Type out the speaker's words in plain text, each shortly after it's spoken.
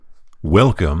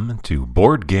Welcome to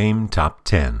Board Game Top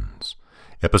Tens,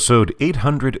 episode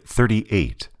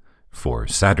 838 for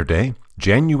Saturday,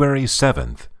 January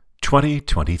 7th,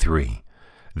 2023.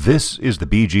 This is the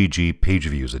BGG Page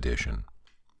Views edition.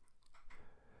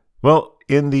 Well,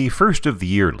 in the first of the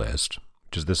year list,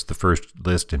 which is the first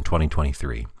list in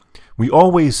 2023, we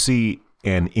always see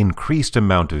an increased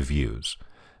amount of views.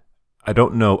 I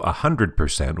don't know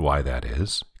 100% why that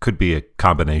is. Could be a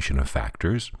combination of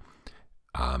factors.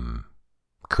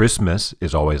 Christmas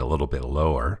is always a little bit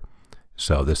lower,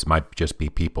 so this might just be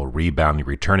people rebounding,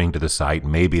 returning to the site.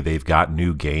 Maybe they've got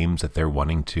new games that they're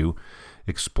wanting to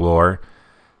explore.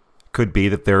 Could be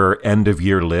that there are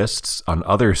end-of-year lists on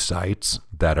other sites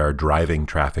that are driving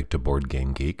traffic to Board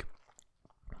Game Geek.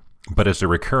 But it's a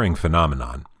recurring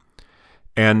phenomenon.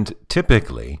 And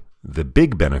typically, the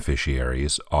big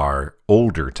beneficiaries are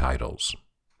older titles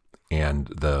and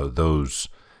those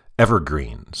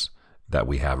evergreens that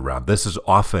we have around. This is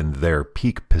often their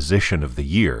peak position of the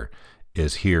year,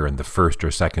 is here in the first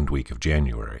or second week of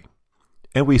January.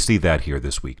 And we see that here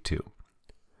this week too.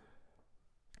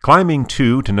 Climbing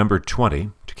 2 to number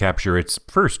 20 to capture its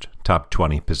first top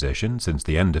 20 position since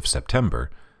the end of September,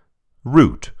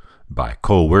 Root by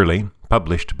Cole Wehrle,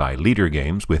 published by Leader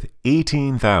Games, with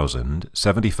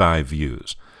 18,075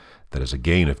 views. That is a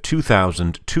gain of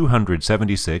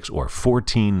 2,276 or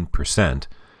 14%,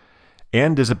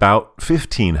 and is about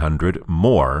 1,500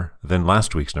 more than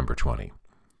last week's number 20.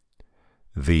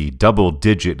 The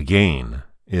double-digit gain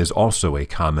is also a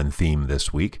common theme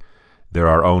this week. There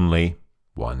are only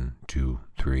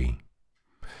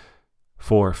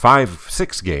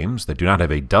 6 games that do not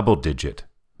have a double-digit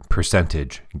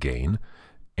percentage gain,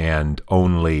 and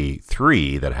only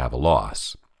 3 that have a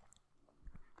loss.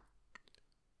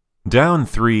 Down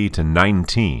 3 to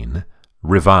 19,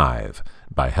 Revive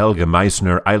by Helge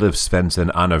Meissner, Eilif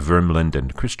Svensson, Anna Vermland,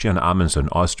 and Christian Amundsen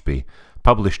Ostby,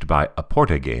 published by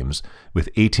Aporta Games, with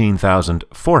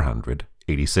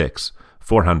 18,486,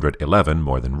 411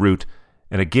 more than Root,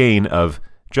 and a gain of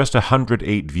just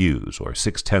 108 views, or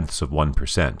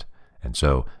 0.6%, and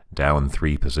so down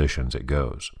 3 positions it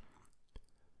goes.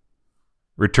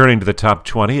 Returning to the top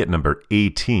 20 at number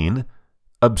 18,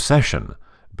 Obsession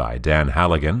by Dan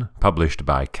Halligan, published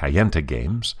by Kayenta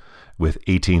Games, with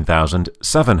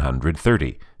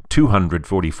 18,730,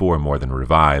 244 more than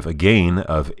Revive, a gain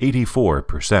of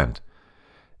 84%.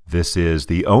 This is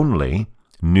the only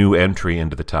new entry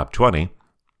into the top 20,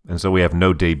 and so we have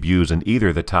no debuts in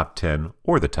either the top 10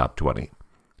 or the top 20.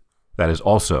 That is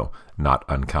also not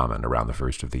uncommon around the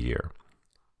first of the year.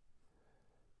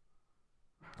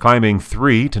 Climbing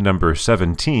 3 to number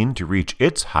 17 to reach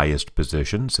its highest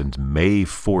position since May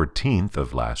 14th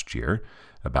of last year,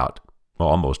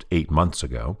 almost 8 months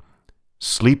ago,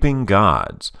 Sleeping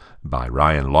Gods by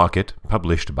Ryan Lockett,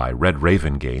 published by Red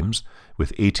Raven Games,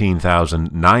 with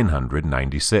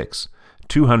 18,996,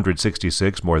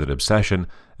 266 more than Obsession,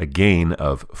 a gain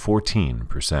of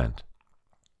 14%.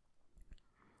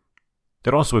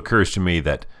 It also occurs to me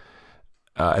that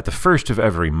at the first of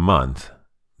every month,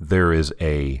 there is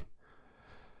a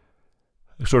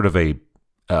sort of a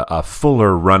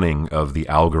fuller running of the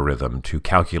algorithm to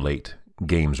calculate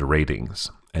games'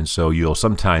 ratings. And so you'll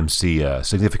sometimes see a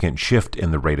significant shift in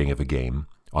the rating of a game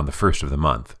on the first of the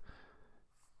month.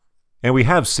 And we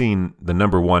have seen the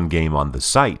number 1 game on the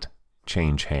site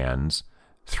change hands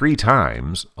 3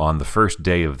 times on the first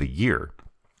day of the year,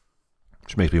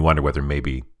 which makes me wonder whether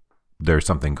maybe there's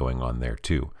something going on there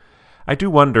too. I do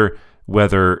wonder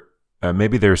whether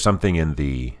maybe there's something in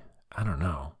the, I don't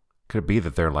know, could it be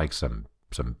that there are like some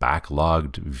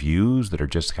backlogged views that are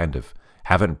just kind of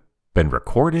haven't been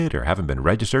recorded or haven't been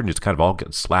registered and just kind of all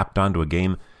get slapped onto a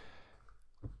game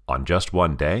on just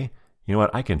one day? You know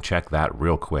what? I can check that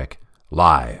real quick.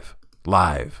 Live.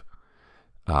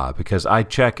 Because I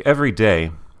check every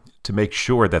day to make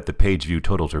sure that the page view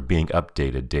totals are being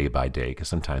updated day by day, because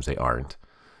sometimes they aren't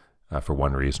for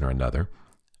one reason or another.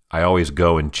 I always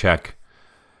go and check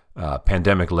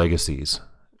Pandemic Legacy's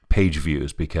page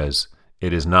views, because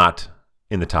it is not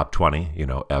in the top 20,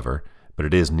 ever, but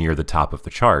it is near the top of the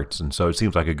charts, and so it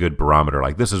seems like a good barometer.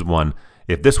 Like, this is one,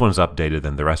 if this one's updated,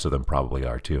 then the rest of them probably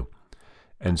are too.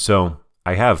 And so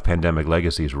I have Pandemic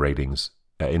Legacy's ratings,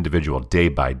 individual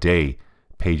day-by-day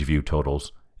page view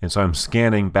totals, and so I'm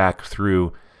scanning back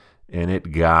through, and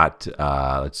it got,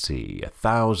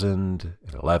 1,000,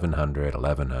 1,100,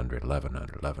 1,100,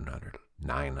 1,100, 1,100,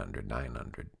 900,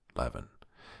 900, 11,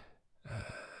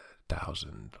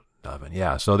 1,000, 11.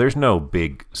 Yeah, so there's no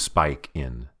big spike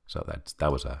in. So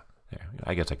that was I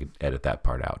guess I could edit that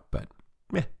part out, but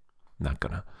not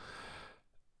gonna.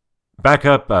 Back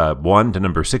up one to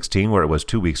number 16, where it was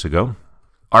 2 weeks ago.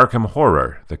 Arkham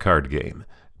Horror, the card game,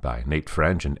 by Nate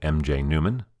French and MJ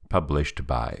Newman, published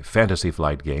by Fantasy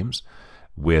Flight Games,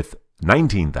 with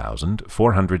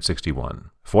 19,461,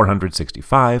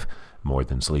 465 more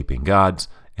than Sleeping Gods,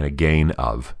 and a gain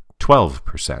of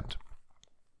 12%.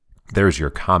 There's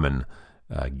your common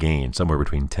gain, somewhere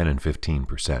between 10 and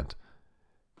 15%.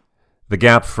 The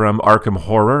gap from Arkham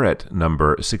Horror at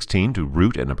number 16 to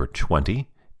Root at number 20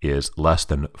 is less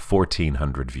than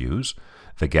 1,400 views.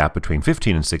 The gap between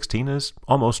 15 and 16 is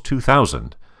almost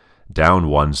 2,000. Down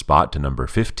one spot to number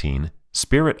 15,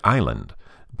 Spirit Island,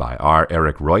 by R.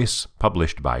 Eric Royce,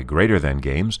 published by Greater Than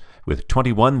Games, with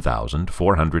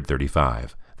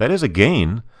 21,435. That is a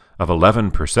gain of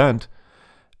 11%,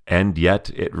 and yet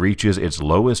it reaches its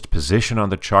lowest position on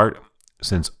the chart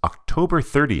since October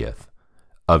 30th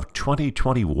of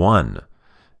 2021,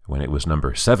 when it was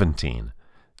number 17.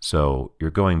 So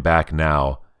you're going back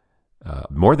now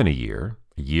more than a year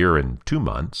and 2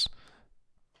 months.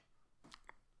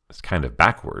 It's kind of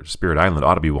backwards. Spirit Island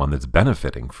ought to be one that's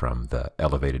benefiting from the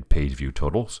elevated page view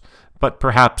totals, but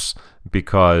perhaps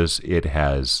because it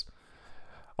has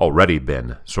already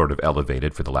been sort of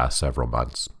elevated for the last several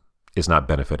months, is not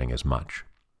benefiting as much.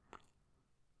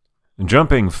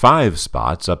 Jumping 5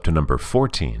 spots up to number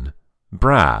 14,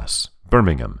 Brass,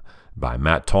 Birmingham, by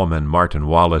Matt Tolman, Martin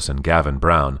Wallace, and Gavin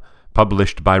Brown,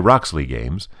 published by Roxley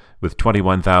Games, with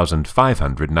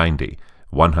 21,590,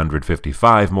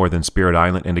 155 more than Spirit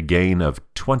Island, and a gain of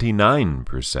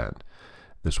 29%.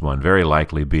 This one very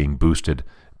likely being boosted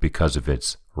because of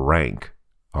its rank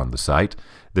on the site.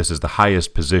 This is the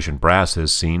highest position Brass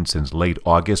has seen since late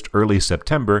August, early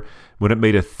September, when it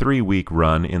made a 3-week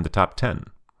run in the top 10.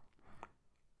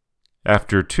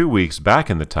 After 2 weeks back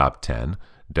in the top 10,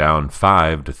 down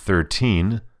 5 to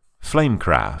 13,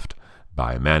 Flamecraft,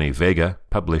 by Manny Vega,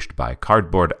 published by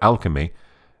Cardboard Alchemy,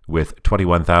 with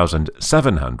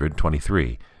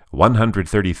 21,723,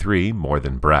 133 more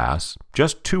than Brass,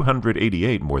 just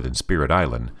 288 more than Spirit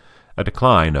Island, a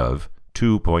decline of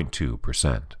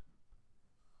 2.2%.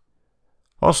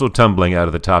 Also tumbling out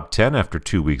of the top 10 after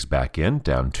 2 weeks back in,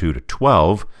 down 2 to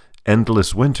 12,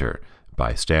 Endless Winter,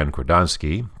 by Stan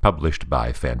Kordonsky, published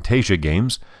by Fantasia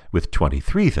Games, with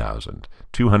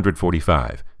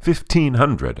 23,245,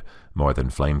 1,500 more than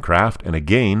Flamecraft, and a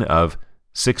gain of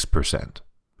 6%.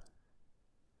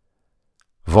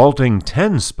 Vaulting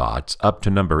 10 spots up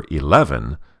to number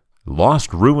 11,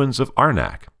 Lost Ruins of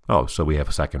Arnak. Oh, so we have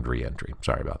a second re-entry.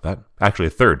 Sorry about that. Actually,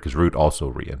 a third, because Root also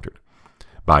re-entered.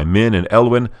 By Min and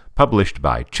Elwin, published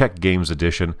by Czech Games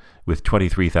Edition, with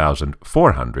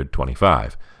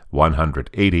 23,425,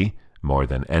 180 more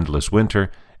than Endless Winter,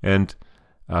 and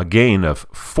a gain of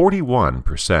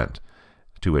 41%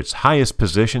 to its highest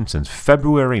position since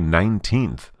February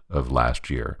 19th of last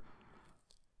year.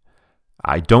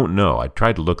 I don't know. I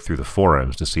tried to look through the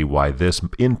forums to see why this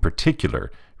in particular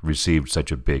received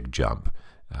such a big jump.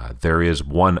 There is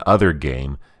one other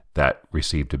game that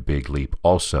received a big leap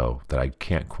also that I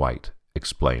can't quite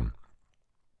explain.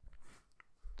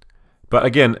 But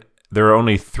again, there are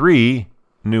only 3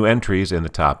 new entries in the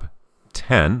top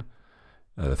 10.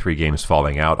 The 3 games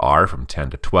falling out are from 10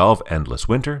 to 12, Endless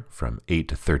Winter, from 8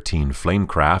 to 13,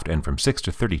 Flamecraft, and from 6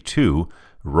 to 32,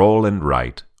 Roll and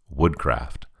Write,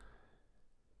 Woodcraft.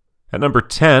 At number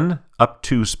 10, up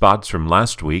 2 spots from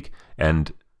last week,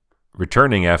 and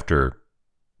returning after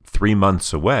 3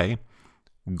 months away,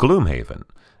 Gloomhaven,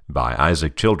 by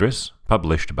Isaac Childress,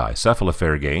 published by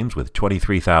Cephalofair Games, with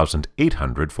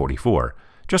 23,844,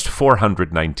 just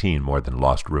 419 more than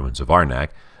Lost Ruins of Arnak,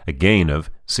 a gain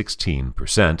of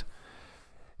 16%,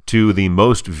 to the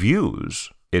most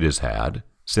views it has had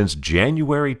since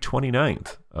January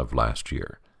 29th of last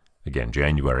year. Again,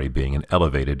 January being an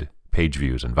elevated page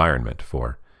views environment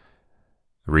for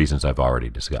reasons I've already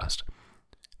discussed.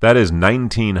 That is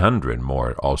 1,900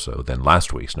 more also than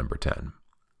last week's number 10.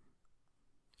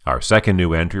 Our second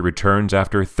new entry returns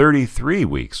after 33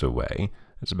 weeks away,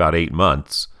 it's about 8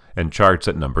 months, and charts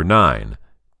at number 9,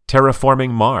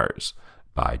 Terraforming Mars,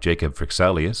 by Jacob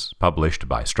Frixelius, published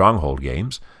by Stronghold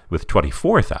Games, with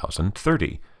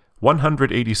 24,030,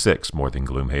 186 more than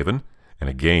Gloomhaven, and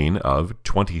a gain of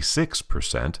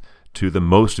 26% to the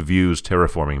most views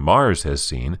Terraforming Mars has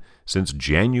seen since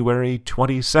January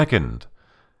 22nd.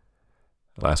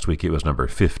 Last week it was number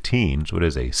 15, so it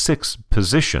is a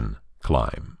 6-position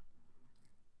climb.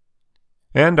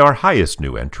 And our highest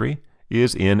new entry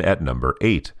is in at number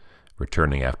 8,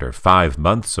 returning after 5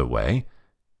 months away,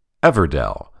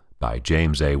 Everdell, by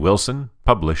James A. Wilson,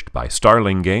 published by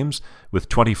Starling Games, with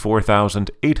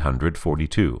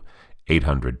 24,842,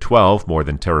 812 more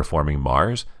than Terraforming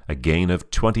Mars, a gain of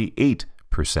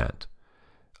 28%.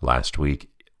 Last week,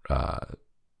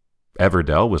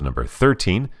 Everdell was number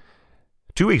 13.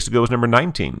 2 weeks ago was number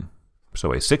 19.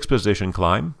 So a 6-position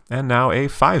climb, and now a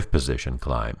 5-position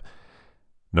climb.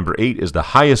 Number 8 is the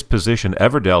highest position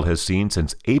Everdell has seen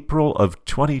since April of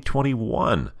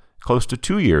 2021, close to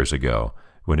 2 years ago,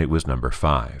 when it was number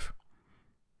 5.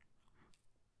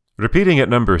 Repeating at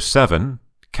number 7,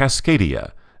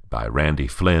 Cascadia, by Randy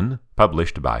Flynn,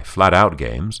 published by Flat Out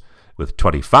Games, with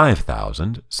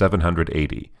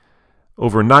 25,780.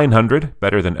 Over 900,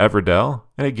 better than Everdell,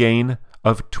 and a gain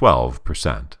of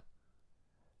 12%.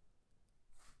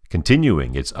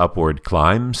 Continuing its upward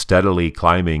climb, steadily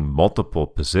climbing multiple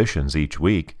positions each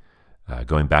week.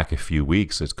 Going back a few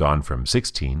weeks, it's gone from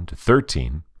 16 to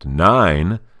 13 to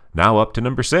 9, now up to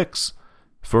number 6,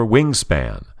 for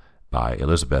Wingspan, by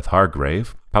Elizabeth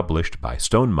Hargrave, published by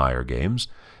Stonemaier Games,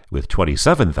 with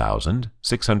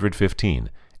 27,615,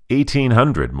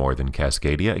 1,800 more than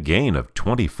Cascadia, a gain of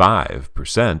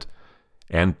 25%.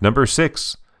 And number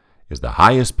 6 is the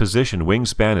highest position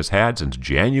Wingspan has had since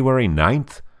January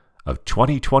 9th of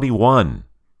 2021,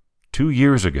 2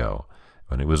 years ago,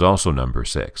 when it was also number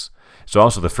 6. It's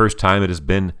also the first time it has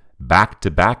been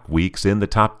back-to-back weeks in the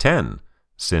top 10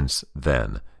 since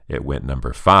then. It went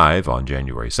number 5 on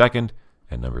January 2nd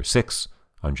and number 6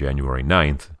 on January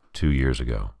 9th, 2 years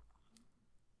ago.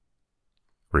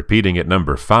 Repeating at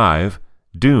number 5,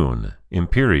 Dune,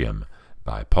 Imperium,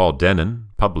 by Paul Dennen,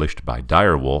 published by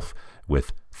Direwolf,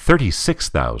 with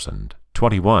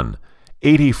 36,021,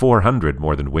 8,400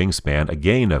 more than Wingspan, a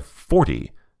gain of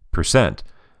 40%.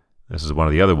 This is one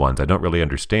of the other ones I don't really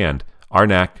understand.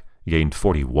 Arnak gained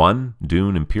 41,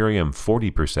 Dune Imperium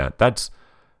 40%. That's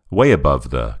way above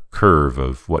the curve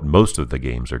of what most of the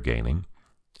games are gaining.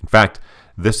 In fact,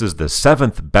 this is the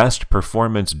 7th best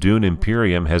performance Dune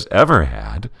Imperium has ever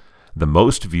had, the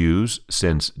most views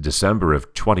since December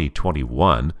of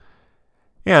 2021,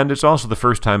 and it's also the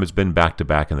first time it's been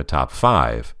back-to-back in the top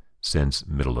 5 since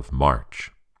middle of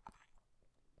March.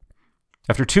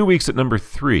 After 2 weeks at number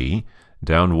 3,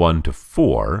 down 1 to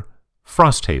 4,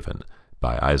 Frosthaven,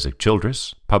 by Isaac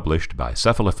Childress, published by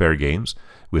Cephalofair Games,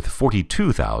 with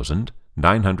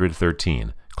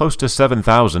 42,913, close to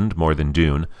 7,000 more than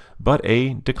Dune, but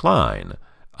a decline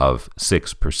of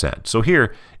 6%. So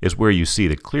here is where you see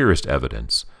the clearest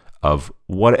evidence of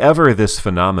whatever this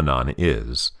phenomenon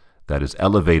is that is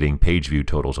elevating page view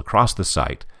totals across the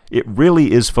site. It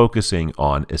really is focusing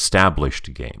on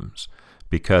established games,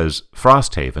 because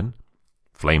Frosthaven,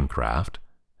 Flamecraft,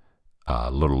 a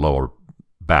little lower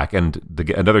back, and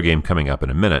another game coming up in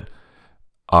a minute,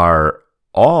 are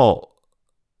all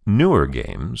newer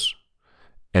games,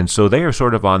 and so they are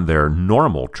sort of on their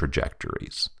normal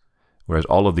trajectories, whereas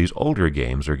all of these older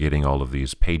games are getting all of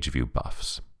these page view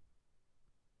buffs.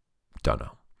 Don't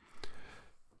know.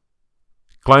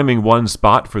 Climbing one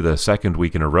spot for the second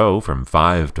week in a row from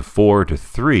 5 to 4 to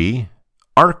 3,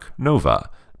 Ark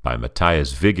Nova, by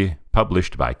Matthias Vigge,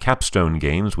 published by Capstone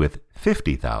Games, with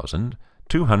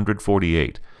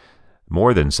 50,248,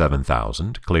 more than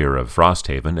 7,000, clear of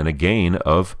Frosthaven, and a gain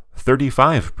of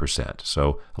 35%.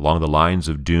 So along the lines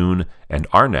of Dune and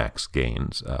Arnak's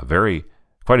gains,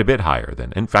 quite a bit higher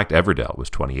than, in fact, Everdell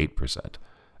was 28%.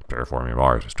 Terraforming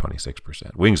Mars was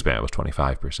 26%. Wingspan was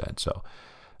 25%. So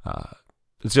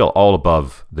it's still all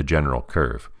above the general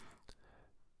curve.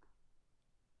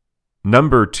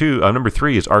 Number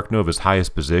 3 is Ark Nova's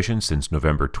highest position since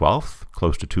November 12th,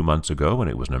 close to 2 months ago when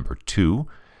it was number 2.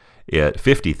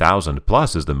 50,000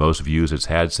 plus is the most views it's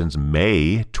had since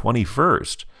May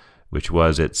 21st, which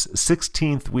was its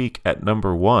 16th week at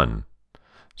number 1.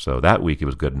 So that week it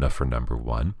was good enough for number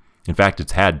 1. In fact,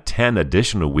 it's had 10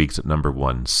 additional weeks at number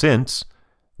 1 since,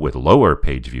 with lower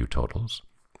page view totals.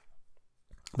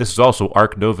 This is also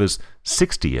Ark Nova's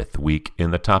 60th week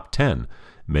in the top 10,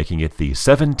 making it the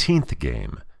 17th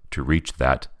game to reach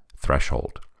that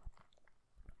threshold.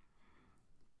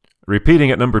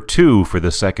 Repeating at number 2 for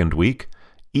the second week,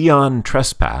 Eon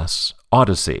Trespass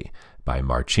Odyssey, by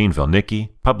Marcin Velnicki,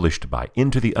 published by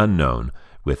Into the Unknown,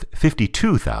 with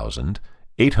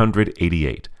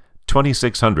 52,888,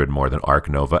 2,600 more than Ark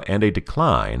Nova, and a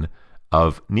decline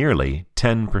of nearly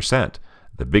 10%,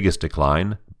 the biggest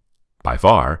decline by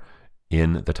far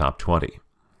in the top 20.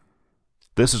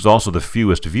 This is also the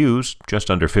fewest views, just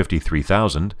under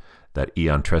 53,000, that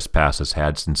Eon Trespass has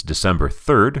had since December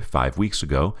 3rd, 5 weeks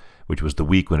ago, which was the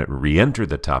week when it re-entered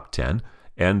the top 10,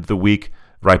 and the week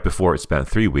right before it spent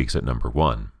 3 weeks at number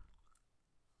 1.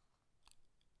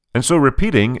 And so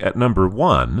repeating at number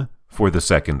 1 for the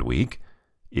second week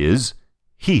is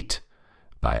Heat,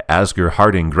 by Asger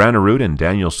Harding Granerud and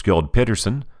Daniel Skjold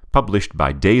Peterson, published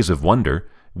by Days of Wonder,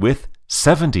 with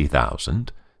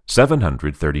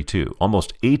 70,732,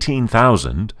 almost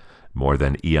 18,000 more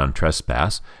than Aeon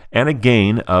Trespass, and a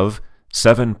gain of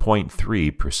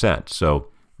 7.3%. So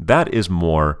that is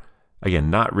more, again,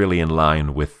 not really in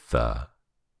line with the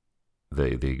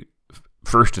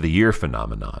first of the year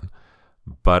phenomenon,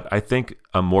 but I think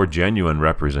a more genuine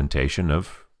representation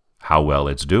of how well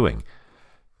it's doing.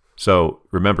 So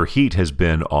remember, Heat has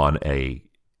been on a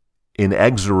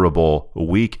inexorable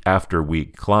week after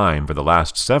week climb for the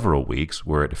last several weeks,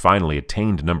 where it finally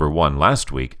attained number one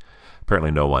last week. Apparently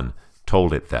no one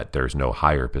told it that there's no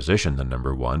higher position than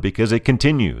number one, because it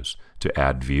continues to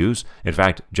add views. In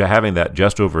fact, having that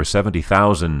just over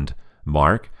 70,000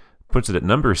 mark puts it at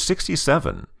number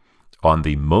 67 on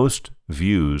the most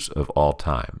views of all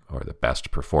time, or the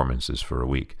best performances for a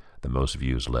week, the most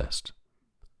views list.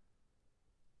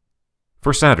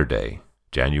 For Saturday,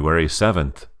 January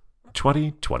 7th,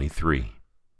 2023.